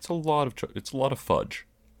 It's a lot of it's a lot of fudge.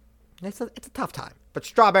 It's a tough time. But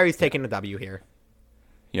Strawberry's taking the W here.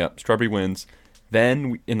 Yep, strawberry wins.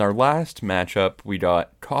 Then in our last matchup, we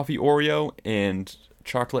got coffee Oreo and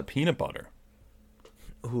chocolate peanut butter.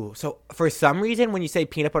 Ooh, so for some reason, when you say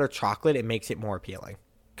peanut butter chocolate, it makes it more appealing.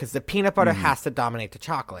 Because the peanut butter has to dominate the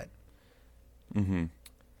chocolate.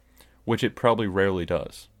 Which it probably rarely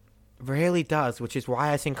does. Rarely does, which is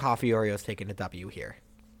why I think coffee Oreo's taking a W here.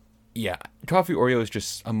 Yeah, coffee Oreo is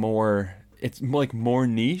just it's like more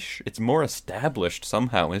niche. It's more established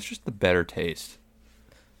somehow. It's just the better taste.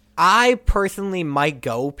 I personally might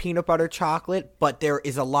go peanut butter chocolate, but there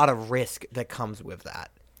is a lot of risk that comes with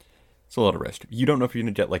that. It's a lot of risk. You don't know if you're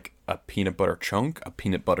going to get like a peanut butter chunk, a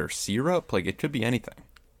peanut butter syrup. Like it could be anything.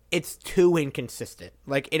 It's too inconsistent.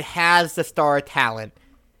 Like, it has the star talent,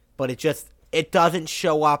 but it doesn't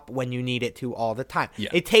show up when you need it to all the time. Yeah.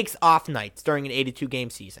 It takes off nights during an 82-game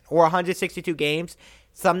season or 162 games.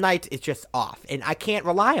 Some nights it's just off, and I can't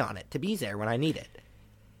rely on it to be there when I need it.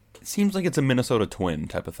 It seems like it's a Minnesota Twin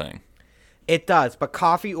type of thing. It does, but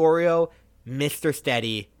Coffee Oreo, Mr.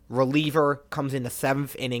 Steady, reliever, comes in the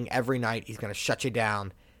 7th inning every night. He's going to shut you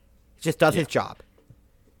down. He just does his job.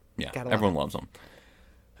 Yeah, Gotta love everyone loves them.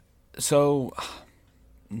 So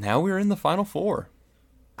now we're in the Final Four.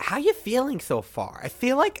 How you feeling so far? I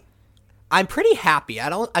feel like I'm pretty happy.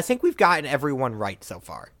 I think we've gotten everyone right so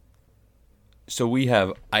far. So we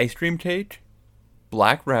have ice cream cake,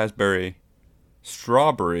 black raspberry,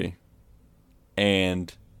 strawberry,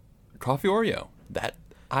 and coffee Oreo. That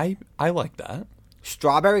I like that.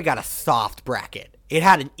 Strawberry got a soft bracket. It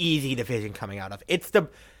had an easy division coming out of.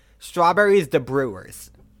 Strawberry is the Brewers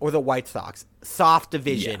or the White Sox. Soft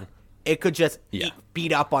division. Yeah. It could just Yeah.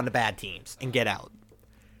 beat up on the bad teams and get out.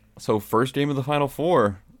 So first game of the Final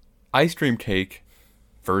Four, ice cream cake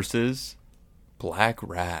versus black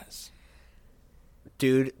ras.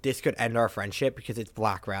 Dude, this could end our friendship because it's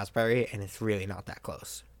black raspberry and it's really not that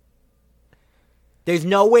close. There's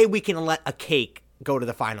no way we can let a cake go to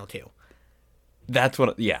the final two. That's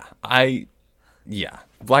what. Yeah,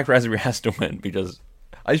 black raspberry has to win because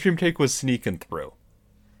ice cream cake was sneaking through.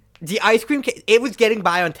 The ice cream cake, it was getting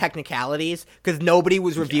by on technicalities because nobody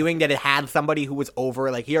was reviewing that it had somebody who was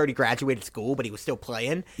over, like he already graduated school, but he was still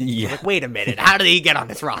playing. Yeah. Like, wait a minute, how did he get on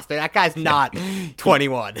this roster? That guy's not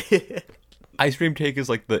 21. Ice cream cake is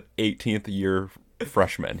like the 18th year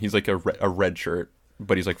freshman. He's like a red shirt,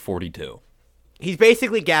 but he's like 42. He's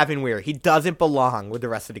basically Gavin Weir. He doesn't belong with the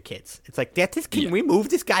rest of the kids. It's like, can we move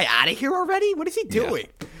this guy out of here already? What is he doing?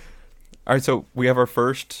 Yeah. All right, so we have our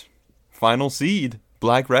first final seed.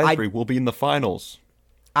 Black raspberry will be in the finals.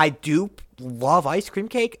 I do love ice cream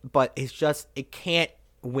cake, but it can't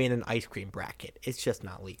win an ice cream bracket. It's just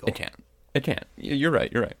not legal. It can't. You're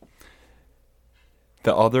right.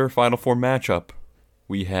 The other Final Four matchup,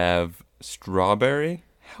 we have strawberry.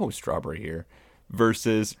 How is strawberry here?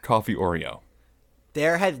 Versus coffee Oreo.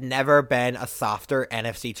 There has never been a softer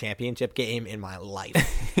NFC Championship game in my life.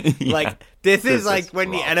 Yeah, like, this is like is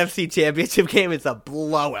when rough. the NFC Championship game is a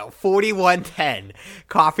blowout. 41-10.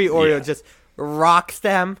 Coffee Oreo just rocks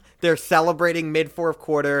them. They're celebrating mid-fourth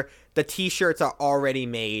quarter. The T-shirts are already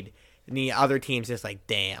made. And the other team's just like,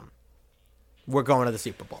 damn, we're going to the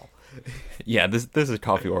Super Bowl. Yeah, this is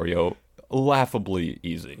coffee Oreo. Laughably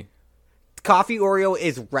easy. Coffee Oreo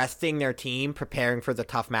is resting their team, preparing for the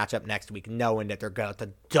tough matchup next week, knowing that they're going to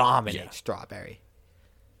dominate Strawberry.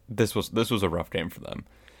 This was a rough game for them.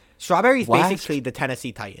 Strawberry's basically the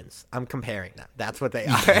Tennessee Titans. I'm comparing them. That's what they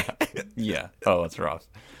are. Yeah. Oh, that's rough.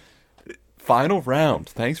 Final round.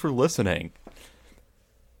 Thanks for listening.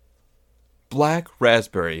 Black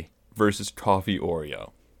raspberry versus coffee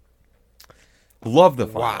Oreo. Love the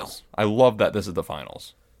finals. Wow. I love that this is the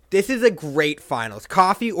finals. This is a great finals.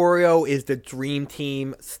 Coffee Oreo is the dream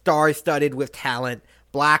team, star-studded with talent.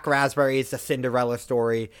 Black Raspberry is the Cinderella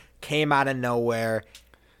story. Came out of nowhere.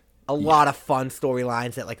 A lot of fun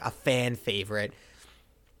storylines that, like, a fan favorite.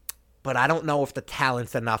 But I don't know if the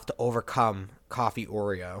talent's enough to overcome Coffee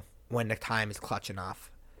Oreo when the time is clutch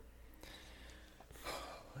enough.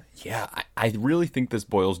 Yeah, I really think this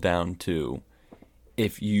boils down to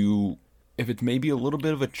if it's maybe a little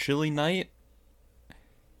bit of a chilly night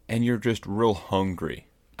and you're just real hungry,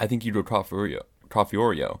 I think you go coffee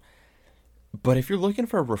Oreo. But if you're looking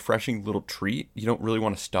for a refreshing little treat, you don't really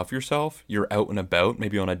want to stuff yourself, you're out and about,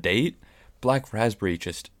 maybe on a date, black raspberry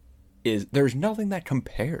there's nothing that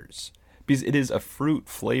compares. Because it is a fruit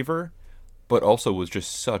flavor, but also was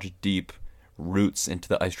just such deep roots into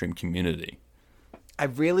the ice cream community. I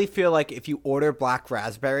really feel like if you order black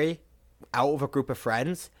raspberry out of a group of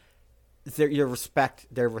friends,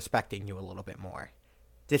 they're respecting you a little bit more.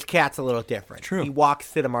 This cat's a little different. True. He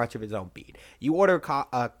walks to the march of his own beat. You order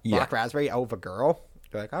black raspberry out of a girl,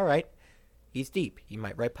 you're like, all right, he's deep. He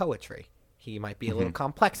might write poetry. He might be a little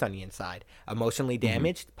complex on the inside. Emotionally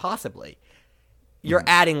damaged? Possibly. You're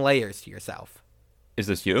adding layers to yourself. Is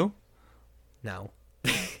this you? No.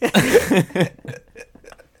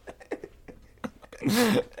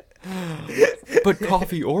 But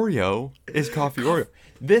Coffee Oreo is Coffee Oreo.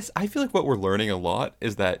 I feel like what we're learning a lot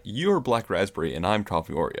is that you're Black Raspberry and I'm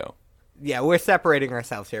Coffee Oreo. Yeah, we're separating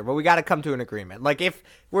ourselves here, but we got to come to an agreement. Like, if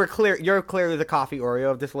we're clear, you're clearly the Coffee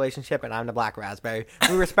Oreo of this relationship, and I'm the Black Raspberry.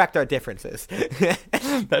 We respect our differences.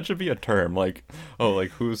 That should be a term. Like,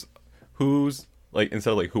 who's like,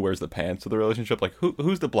 instead of like who wears the pants of the relationship, like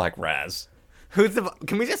who's the Black Raz?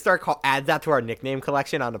 Can we just add that to our nickname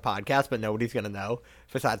collection on the podcast, but nobody's gonna know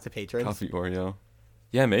besides the patrons? Coffee Oreo.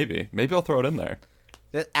 Yeah, maybe I'll throw it in there.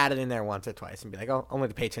 Just add it in there once or twice and be like, oh, only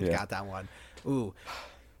the patrons got that one. Ooh.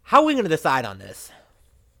 How are we going to decide on this?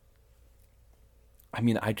 I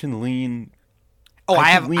mean, I can lean. Oh,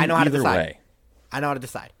 I know how to decide. Way. I know how to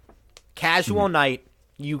decide. Casual night.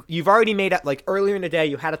 You've already made it, like, earlier in the day,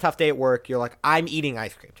 you had a tough day at work. You're like, I'm eating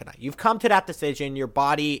ice cream tonight. You've come to that decision. Your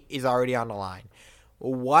body is already on the line.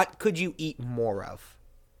 What could you eat more of?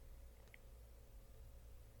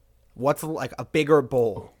 What's, like, a bigger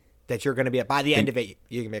bowl that you're going to be at? By the end of it,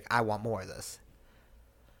 you're going to be like, I want more of this.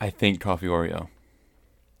 I think Coffee Oreo.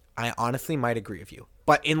 I honestly might agree with you.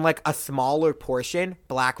 But in, like, a smaller portion,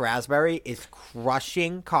 Black Raspberry is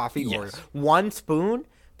crushing Coffee Oreo. 1 spoon,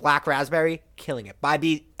 Black Raspberry, killing it. By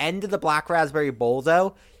the end of the Black Raspberry bowl,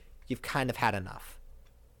 though, you've kind of had enough.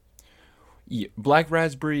 Yeah, Black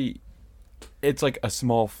Raspberry, it's like a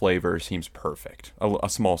small flavor seems perfect. A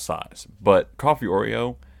small size. But Coffee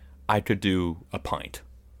Oreo, I could do a pint.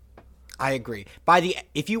 I agree.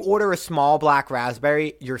 If you order a small Black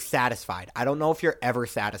Raspberry, you're satisfied. I don't know if you're ever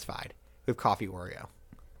satisfied with Coffee Oreo.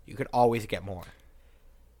 You could always get more.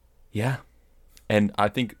 Yeah. And I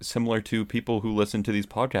think similar to people who listen to these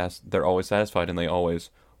podcasts, they're always satisfied and they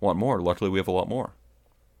always want more. Luckily, we have a lot more.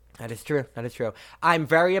 That is true. I'm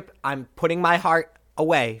putting my heart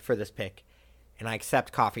away for this pick, and I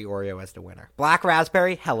accept Coffee Oreo as the winner. Black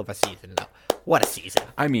Raspberry, hell of a season, though. What a season.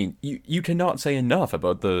 I mean, you cannot say enough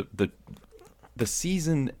about the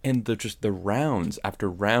season and the rounds after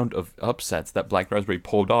round of upsets that Black Raspberry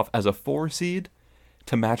pulled off as a 4 seed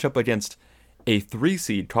to match up against a 3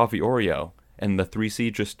 seed Coffee Oreo, and the 3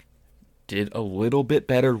 seed just did a little bit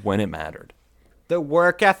better when it mattered. The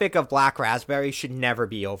work ethic of Black Raspberry should never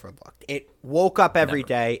be overlooked. It woke up every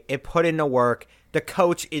day. It put in the work. The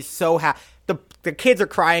coach is so happy. The kids are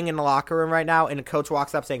crying in the locker room right now, and the coach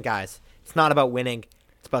walks up saying, guys, it's not about winning.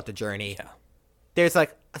 It's about the journey. Yeah. There's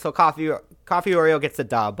Coffee Oreo gets the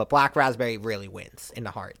dub, but Black Raspberry really wins in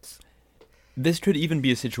the hearts. This could even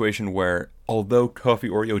be a situation where, although Coffee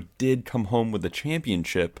Oreo did come home with the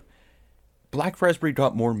championship, Black Raspberry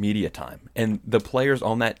got more media time, and the players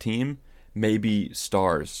on that team may be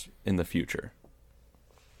stars in the future.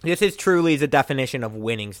 This is truly the definition of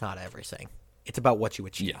winning's not everything. It's about what you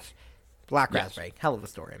achieve. Yes. Black Raspberry, hell of a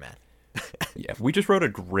story, man. Yeah, we just wrote a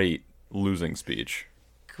great losing speech.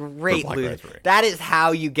 Great losing. That is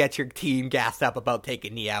how you get your team gassed up about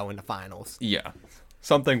taking Niao in the finals. Yeah.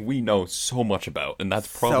 Something we know so much about, and that's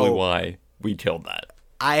probably why we killed that.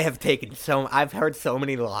 I've heard so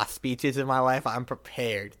many lost speeches in my life. I'm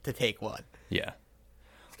prepared to take one. Yeah.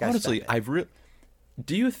 Honestly,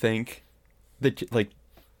 do you think that, like,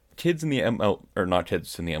 kids in the or not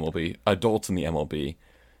kids in the MLB, adults in the MLB,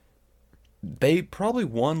 they probably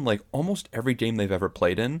won, like, almost every game they've ever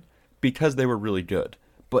played in because they were really good.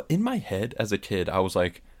 But in my head as a kid, I was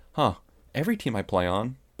like, every team I play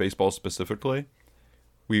on, baseball specifically,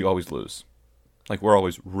 we always lose. Like, we're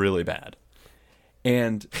always really bad.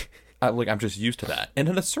 And I'm just used to that. And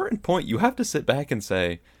at a certain point, you have to sit back and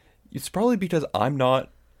say, it's probably because I'm not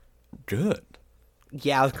good.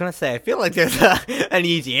 Yeah, I was going to say, I feel like there's an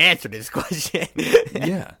easy answer to this question.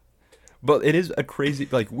 Yeah. But it is a crazy,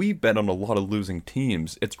 like, we've been on a lot of losing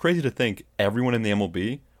teams. It's crazy to think everyone in the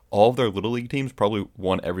MLB, all of their Little League teams probably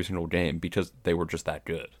won every single game because they were just that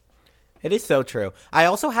good. It is so true. I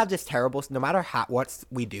also have this terrible, no matter what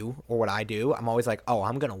we do or what I do, I'm always like,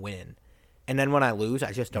 I'm going to win. And then when I lose,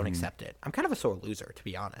 I just don't accept it. I'm kind of a sore loser, to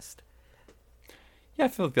be honest. Yeah, I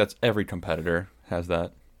feel like that's every competitor has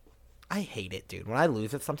that. I hate it, dude. When I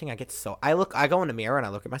lose at something, I get so... I go in the mirror and I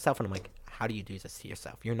look at myself and I'm like, how do you do this to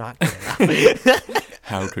yourself? You're not good enough.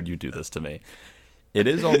 How could you do this to me? It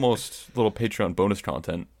is almost little Patreon bonus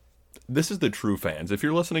content. This is the true fans. If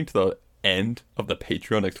you're listening to the end of the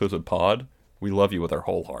Patreon exclusive pod, We love you with our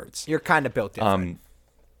whole hearts. You're kind of built different.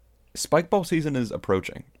 Spike ball season is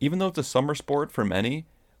approaching. Even though it's a summer sport for many,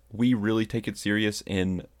 we really take it serious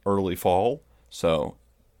in early fall. So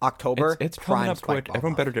October, it's coming up quick.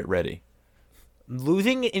 Everyone better get ready.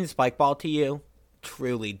 Losing in spike ball to you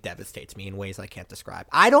truly devastates me in ways I can't describe.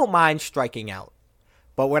 I don't mind striking out,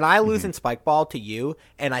 but when I lose in spike ball to you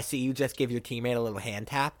and I see you just give your teammate a little hand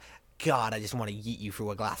tap, God, I just want to yeet you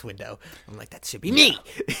through a glass window. I'm like, that should be me.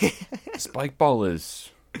 Spike ball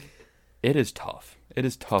is tough. It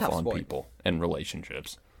is tough on sport. people and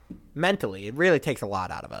relationships. Mentally, it really takes a lot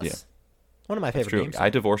out of us. Yeah. One of my favorite games. I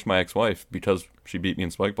divorced my ex-wife because she beat me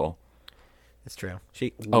in spike ball. That's true.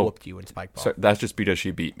 She whooped you in spike ball. So that's just because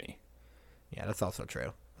she beat me. Yeah, that's also true.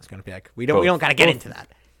 I was gonna be like, we don't gotta get into that.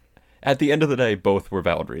 At the end of the day, both were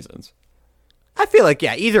valid reasons. I feel like,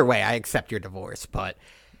 yeah, either way, I accept your divorce. But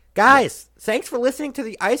guys, thanks for listening to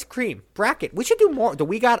the ice cream bracket. We should do more.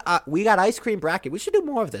 We got ice cream bracket. We should do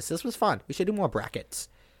more of this. This was fun. We should do more brackets.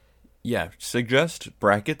 Yeah, suggest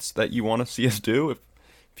brackets that you want to see us do.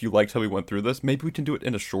 If you liked how we went through this, maybe we can do it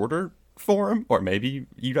in a shorter form, or maybe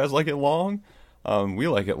you guys like it long. We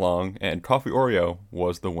like it long, and Coffee Oreo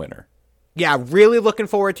was the winner. Yeah, really looking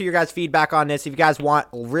forward to your guys' feedback on this. If you guys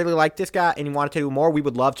really like this guy and you want to do more, we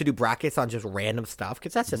would love to do brackets on just random stuff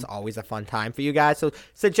because that's just always a fun time for you guys. So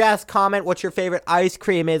suggest, comment what your favorite ice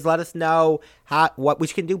cream is. Let us know what we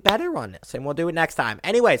can do better on this, and we'll do it next time.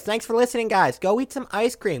 Anyways, thanks for listening, guys. Go eat some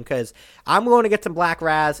ice cream because I'm going to get some Black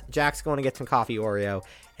Raz. Jack's going to get some Coffee Oreo,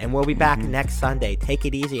 and we'll be back next Sunday. Take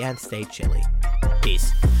it easy and stay chilly.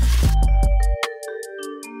 Peace.